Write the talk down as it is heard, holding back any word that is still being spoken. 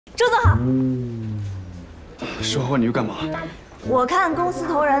周总好。石花花，你又干嘛？我看公司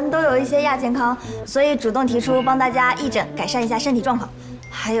同仁都有一些亚健康，所以主动提出帮大家义诊，改善一下身体状况。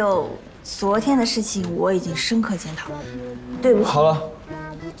还有昨天的事情，我已经深刻检讨，对不起。好了，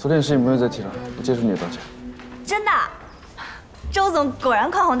昨天的事情不用再提了，我接受你的道歉。真的，周总果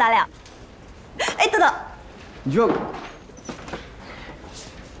然宽宏大量。哎，等等，你就要。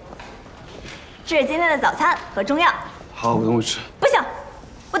 这是今天的早餐和中药。好，我等会吃。不行，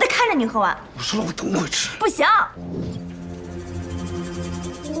我得看着你喝完。我说了，我等会吃。不行。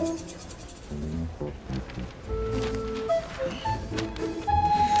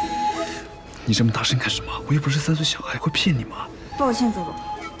你这么大声干什么？我又不是3岁小孩，会骗你吗？抱歉，周总，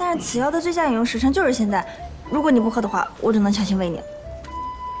但是此药的最佳饮用时辰就是现在。如果你不喝的话，我只能强行喂你。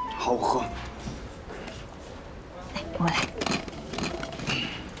好，我喝。来，我来。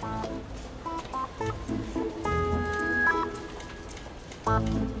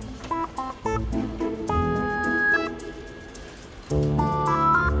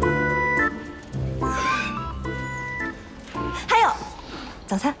 还有，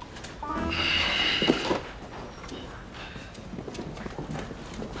早餐。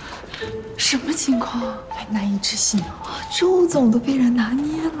什么情况？还难以置信啊！周总都被人拿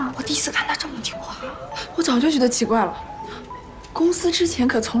捏了，我第一次看他这么听话，我早就觉得奇怪了。公司之前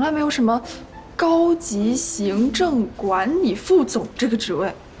可从来没有什么高级行政管理副总这个职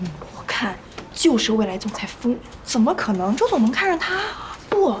位，我看就是未来总裁夫人，怎么可能周总能看上他？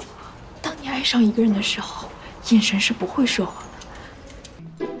不，当你爱上一个人的时候，眼神是不会说谎的。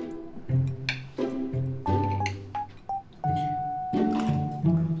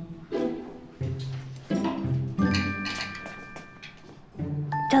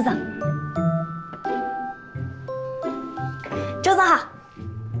 周总，周总好。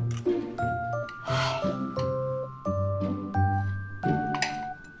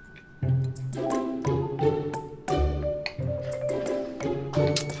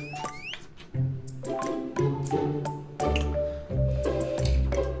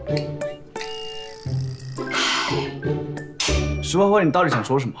石花花，你到底想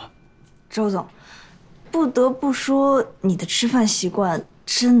说什么？周总，不得不说，你的吃饭习惯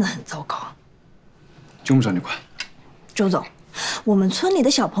真的很糟糕。用不着你管。周总，我们村里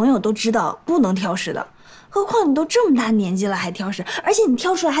的小朋友都知道不能挑食的，何况你都这么大年纪了还挑食，而且你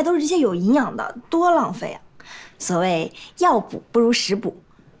挑出来还都是这些有营养的，多浪费啊！所谓药补不如食补，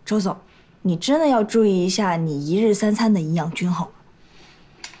周总，你真的要注意一下你1日3餐的营养均衡。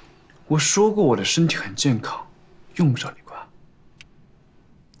我说过我的身体很健康，用不着你管。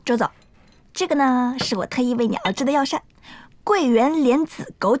周总，这个呢是我特意为你熬制的药膳，桂圆莲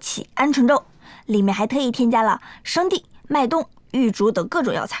子枸杞鹌鹑肉，里面还特意添加了生地、麦冬、玉竹等各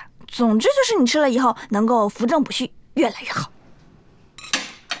种药材。总之就是你吃了以后能够扶正补虚，越来越好。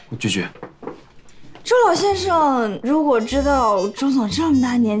我拒绝。周老先生，如果知道周总这么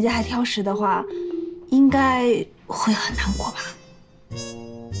大年纪还挑食的话，应该会很难过吧？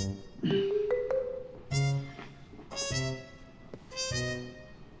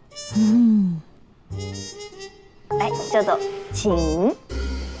来，周总，请。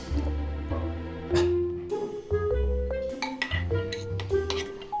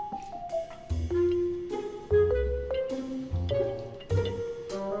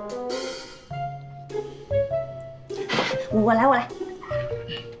我来。啊。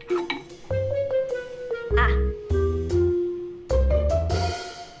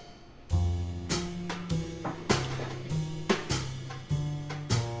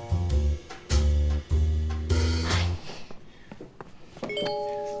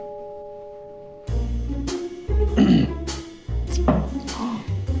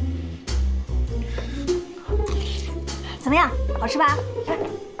怎么样，好吃吧？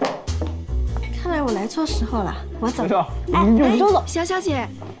看来我来错时候了，我走。哎，周总，小姐，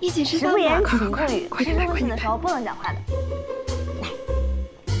一起吃饭吧。食不言，寝不语，吃东西的时候不能讲话的。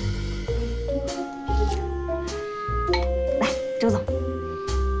来，周总。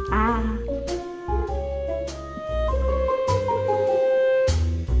啊。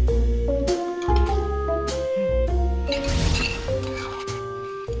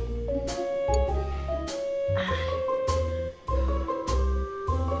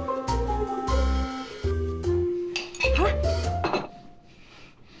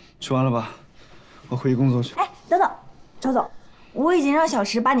吃完了吧？我回去工作去。哎，等等，周总，我已经让小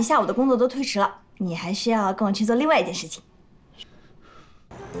石把你下午的工作都推迟了，你还需要跟我去做另外一件事情。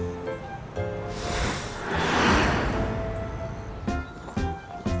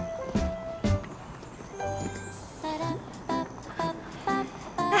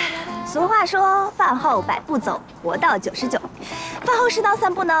俗话说，饭后百步走，活到99。饭饭后适当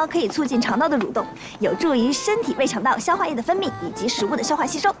散步呢，可以促进肠道的蠕动，有助于身体胃肠道消化液的分泌以及食物的消化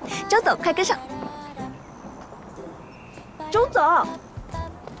吸收。周总，快跟上！周总，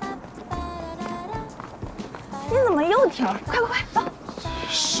你怎么又停了？快快快，走！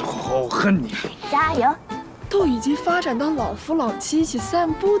是好恨你！加油！都已经发展到老夫老妻一起散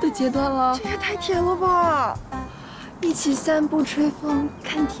步的阶段了，这也太甜了吧！一起散步吹风，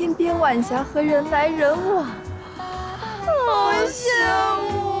看天边晚霞和人来人往，好羡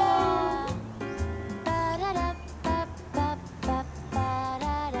慕。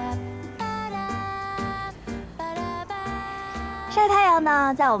晒太阳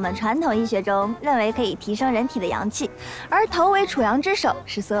呢，在我们传统医学中认为可以提升人体的阳气，而头为处阳之首，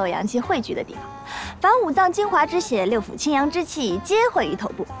是所有阳气汇聚的地方。凡五脏精华之血，六腑清阳之气，皆汇于头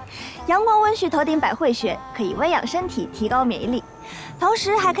部。阳光温煦头顶百会穴，可以温养身体，提高免疫力，同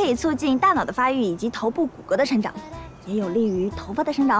时还可以促进大脑的发育以及头部骨骼的成长，也有利于头发的生长。